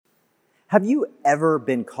Have you ever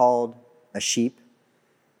been called a sheep?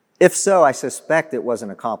 If so, I suspect it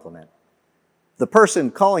wasn't a compliment. The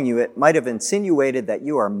person calling you it might have insinuated that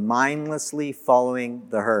you are mindlessly following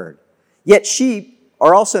the herd. Yet sheep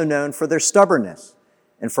are also known for their stubbornness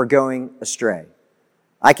and for going astray.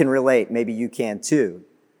 I can relate, maybe you can too.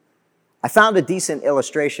 I found a decent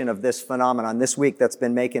illustration of this phenomenon this week that's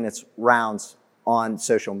been making its rounds on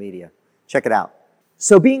social media. Check it out.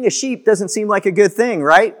 So being a sheep doesn't seem like a good thing,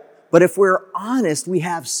 right? But if we're honest, we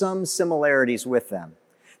have some similarities with them.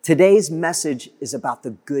 Today's message is about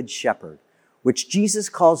the Good Shepherd, which Jesus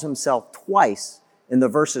calls himself twice in the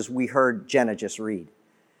verses we heard Jenna just read.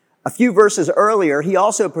 A few verses earlier, he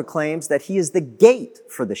also proclaims that he is the gate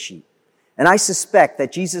for the sheep. And I suspect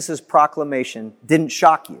that Jesus' proclamation didn't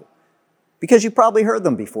shock you, because you probably heard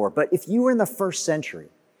them before. But if you were in the first century,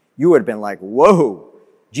 you would have been like, whoa.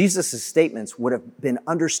 Jesus' statements would have been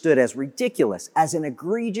understood as ridiculous, as an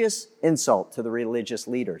egregious insult to the religious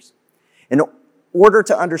leaders. In order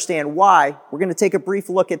to understand why, we're going to take a brief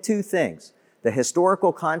look at two things: the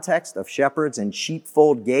historical context of shepherds and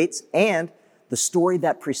sheepfold gates, and the story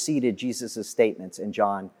that preceded Jesus' statements in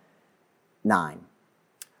John 9.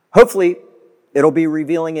 Hopefully, it'll be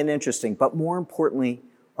revealing and interesting, but more importantly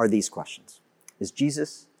are these questions. Is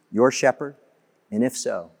Jesus your shepherd? And if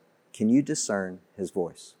so, can you discern his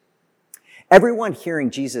voice? Everyone hearing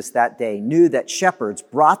Jesus that day knew that shepherds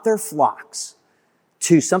brought their flocks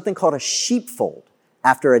to something called a sheepfold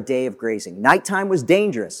after a day of grazing. Nighttime was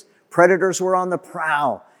dangerous. Predators were on the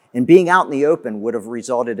prowl, and being out in the open would have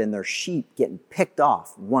resulted in their sheep getting picked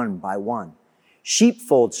off one by one.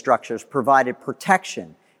 Sheepfold structures provided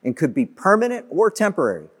protection and could be permanent or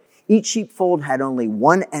temporary. Each sheepfold had only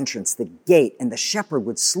one entrance, the gate, and the shepherd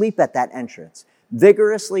would sleep at that entrance,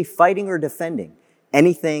 vigorously fighting or defending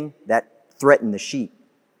anything that threatened the sheep.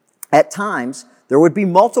 At times, there would be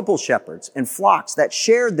multiple shepherds and flocks that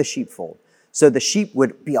shared the sheepfold, so the sheep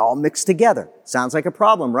would be all mixed together. Sounds like a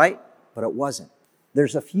problem, right? But it wasn't.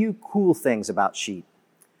 There's a few cool things about sheep.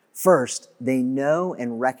 First, they know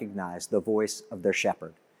and recognize the voice of their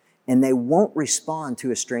shepherd, and they won't respond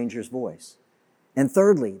to a stranger's voice. And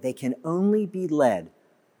thirdly, they can only be led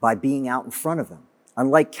by being out in front of them,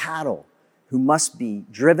 unlike cattle who must be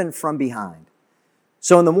driven from behind.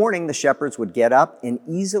 So in the morning, the shepherds would get up and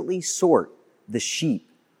easily sort the sheep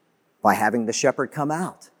by having the shepherd come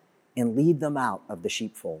out and lead them out of the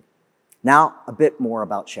sheepfold. Now, a bit more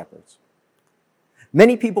about shepherds.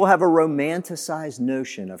 Many people have a romanticized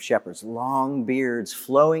notion of shepherds: long beards,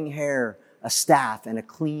 flowing hair, a staff, and a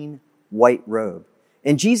clean white robe.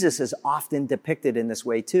 And Jesus is often depicted in this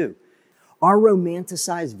way too. Our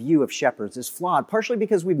romanticized view of shepherds is flawed, partially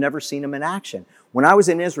because we've never seen them in action. When I was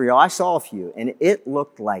in Israel, I saw a few, and it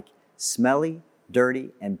looked like smelly, dirty,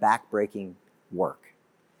 and backbreaking work.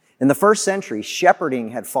 In the first century, shepherding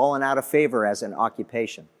had fallen out of favor as an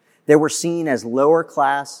occupation. They were seen as lower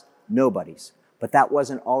class nobodies, but that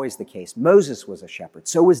wasn't always the case. Moses was a shepherd,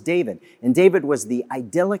 so was David, and David was the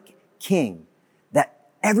idyllic king that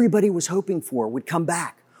everybody was hoping for would come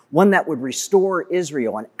back, one that would restore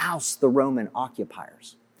Israel and oust the Roman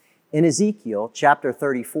occupiers. In Ezekiel chapter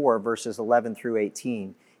 34, verses 11 through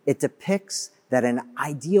 18, it depicts that an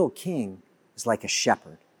ideal king is like a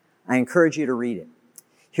shepherd. I encourage you to read it.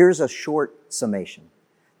 Here's a short summation.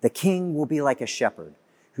 The king will be like a shepherd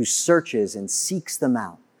who searches and seeks them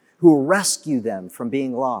out, who will rescue them from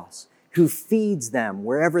being lost, who feeds them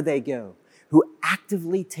wherever they go, who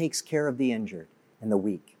actively takes care of the injured and the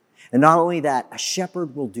weak. And not only that, a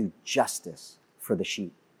shepherd will do justice for the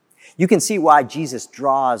sheep. You can see why Jesus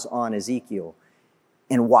draws on Ezekiel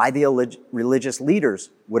and why the religious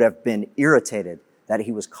leaders would have been irritated that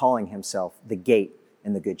he was calling himself the gate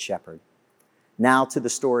and the good shepherd. Now to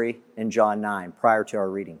the story in John 9, prior to our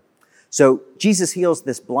reading. So Jesus heals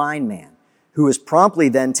this blind man who is promptly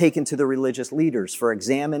then taken to the religious leaders for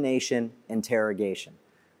examination, interrogation.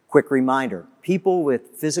 Quick reminder, people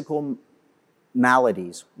with physical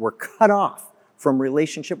maladies were cut off from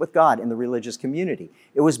relationship with God in the religious community.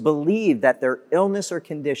 It was believed that their illness or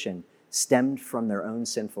condition stemmed from their own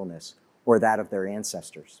sinfulness or that of their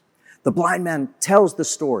ancestors. The blind man tells the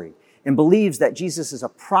story and believes that Jesus is a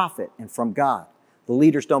prophet and from God. The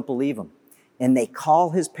leaders don't believe him, and they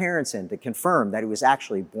call his parents in to confirm that he was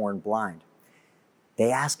actually born blind. They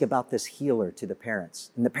ask about this healer to the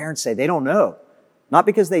parents, and the parents say they don't know. Not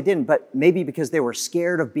because they didn't, but maybe because they were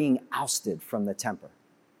scared of being ousted from the temple.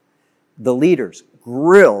 The leaders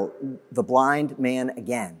grill the blind man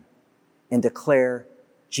again and declare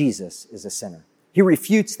Jesus is a sinner. He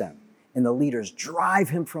refutes them, and the leaders drive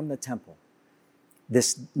him from the temple.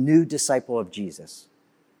 This new disciple of Jesus,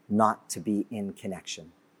 not to be in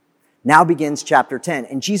connection. Now begins chapter 10,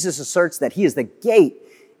 and Jesus asserts that he is the gate,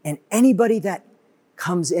 and anybody that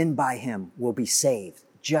comes in by him will be saved,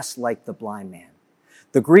 just like the blind man.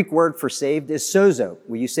 The Greek word for saved is sozo.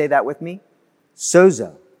 Will you say that with me?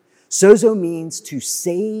 Sozo. Sozo means to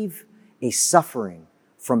save a suffering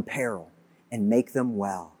from peril and make them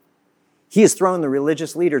well. He has thrown the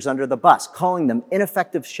religious leaders under the bus, calling them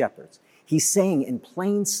ineffective shepherds. He's saying in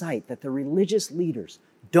plain sight that the religious leaders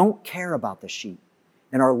don't care about the sheep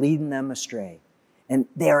and are leading them astray. And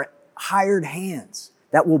they are hired hands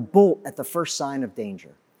that will bolt at the first sign of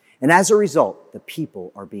danger. And as a result, the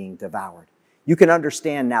people are being devoured. You can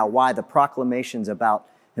understand now why the proclamations about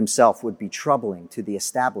himself would be troubling to the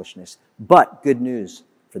establishment, but good news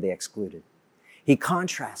for the excluded. He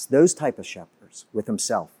contrasts those type of shepherds with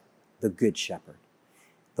himself, the good shepherd,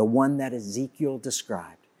 the one that Ezekiel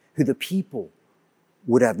described, who the people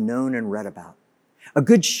would have known and read about. A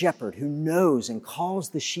good shepherd who knows and calls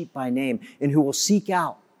the sheep by name and who will seek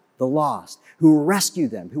out the lost, who will rescue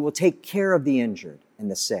them, who will take care of the injured and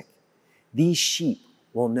the sick. These sheep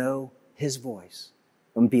will know his voice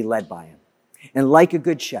and be led by him. And like a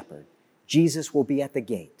good shepherd, Jesus will be at the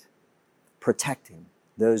gate, protecting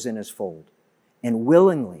those in his fold and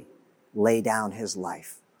willingly lay down his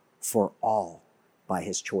life for all by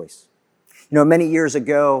his choice. You know, many years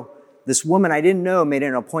ago, this woman I didn't know made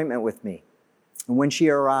an appointment with me. And when she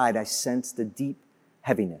arrived, I sensed a deep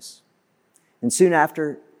heaviness. And soon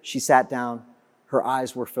after she sat down, her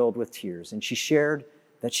eyes were filled with tears. And she shared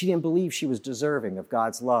that she didn't believe she was deserving of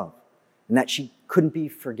God's love and that she couldn't be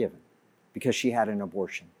forgiven because she had an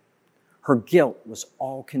abortion. Her guilt was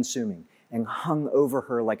all-consuming and hung over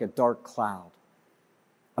her like a dark cloud.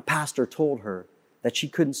 A pastor told her that she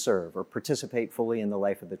couldn't serve or participate fully in the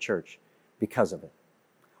life of the church because of it,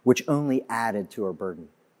 which only added to her burden.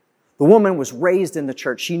 The woman was raised in the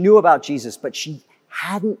church. She knew about Jesus, but she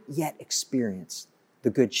hadn't yet experienced the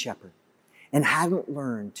Good Shepherd and hadn't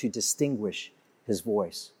learned to distinguish his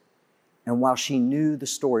voice. And while she knew the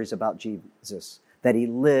stories about Jesus, that he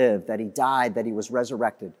lived, that he died, that he was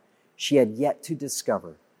resurrected, she had yet to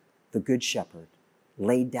discover the Good Shepherd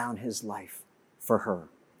laid down his life for her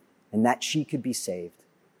and that she could be saved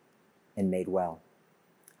and made well.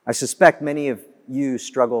 I suspect many of you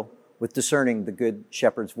struggle with discerning the Good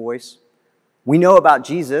Shepherd's voice. We know about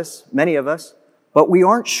Jesus, many of us, but we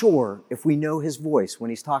aren't sure if we know his voice when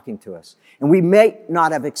he's talking to us. And we may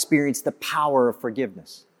not have experienced the power of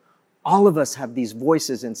forgiveness. All of us have these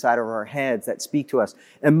voices inside of our heads that speak to us.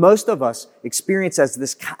 And most of us experience as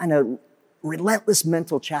this kind of relentless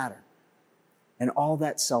mental chatter. And all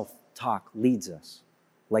that self-talk leads us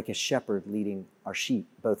like a shepherd leading our sheep,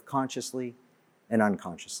 both consciously and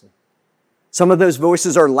unconsciously. Some of those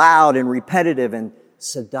voices are loud and repetitive and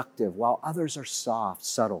seductive, while others are soft,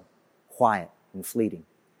 subtle, quiet, and fleeting.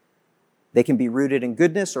 They can be rooted in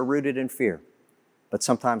goodness or rooted in fear, but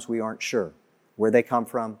sometimes we aren't sure where they come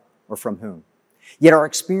from or from whom. Yet our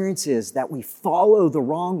experience is that we follow the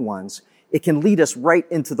wrong ones. It can lead us right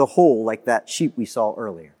into the hole like that sheep we saw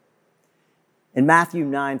earlier. In Matthew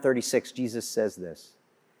 9:36, Jesus says this,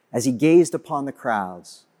 as he gazed upon the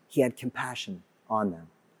crowds, he had compassion on them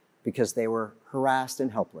because they were harassed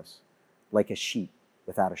and helpless like a sheep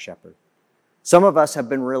without a shepherd. Some of us have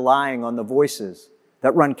been relying on the voices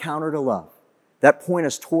that run counter to love, that point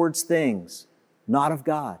us towards things not of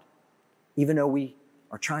God, even though we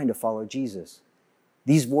are trying to follow Jesus.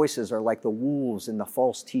 These voices are like the wolves and the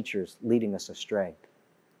false teachers leading us astray.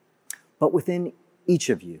 But within each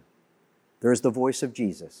of you, there is the voice of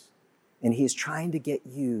Jesus, and he is trying to get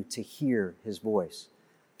you to hear his voice.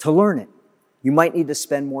 To learn it, you might need to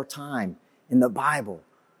spend more time in the Bible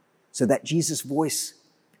so that Jesus' voice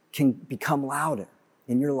can become louder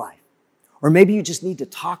in your life. Or maybe you just need to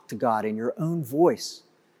talk to God in your own voice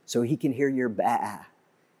so he can hear your bah,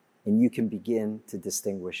 and you can begin to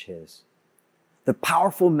distinguish his. The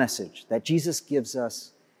powerful message that Jesus gives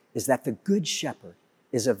us is that the Good Shepherd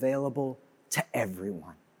is available to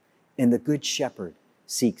everyone. And the Good Shepherd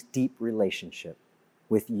seeks deep relationship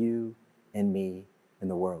with you and me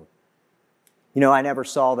and the world. You know, I never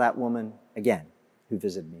saw that woman again who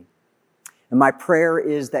visited me. And my prayer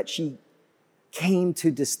is that she came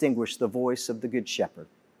to distinguish the voice of the Good Shepherd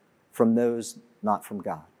from those not from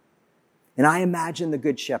God. And I imagine the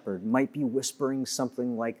Good Shepherd might be whispering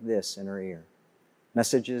something like this in her ear,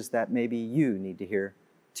 messages that maybe you need to hear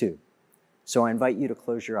too. So I invite you to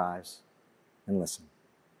close your eyes and listen.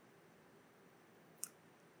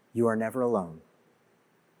 You are never alone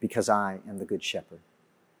because I am the Good Shepherd.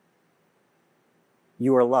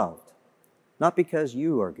 You are loved, not because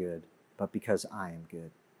you are good, but because I am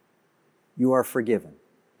good. You are forgiven,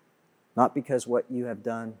 not because what you have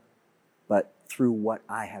done, but through what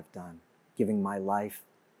I have done, giving my life,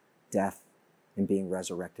 death, and being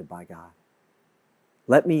resurrected by God.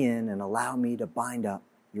 Let me in and allow me to bind up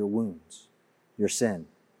your wounds, your sin,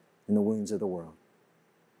 and the wounds of the world.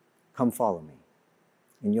 Come follow me,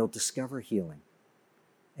 and you'll discover healing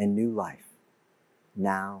and new life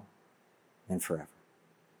now and forever.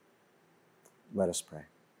 Let us pray.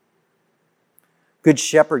 Good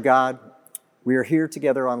Shepherd God, we are here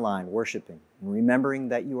together online worshiping and remembering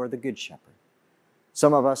that you are the Good Shepherd.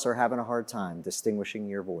 Some of us are having a hard time distinguishing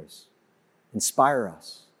your voice. Inspire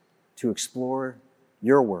us to explore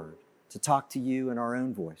your word, to talk to you in our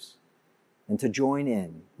own voice, and to join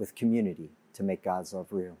in with community to make God's love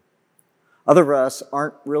real. Other of us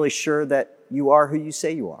aren't really sure that you are who you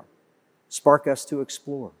say you are. Spark us to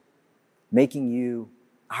explore, making you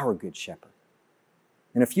our Good Shepherd.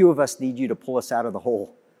 And a few of us need you to pull us out of the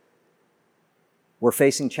hole. We're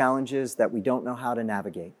facing challenges that we don't know how to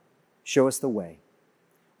navigate. Show us the way.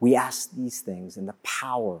 We ask these things in the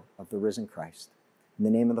power of the risen Christ. In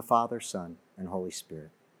the name of the Father, Son, and Holy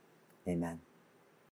Spirit. Amen.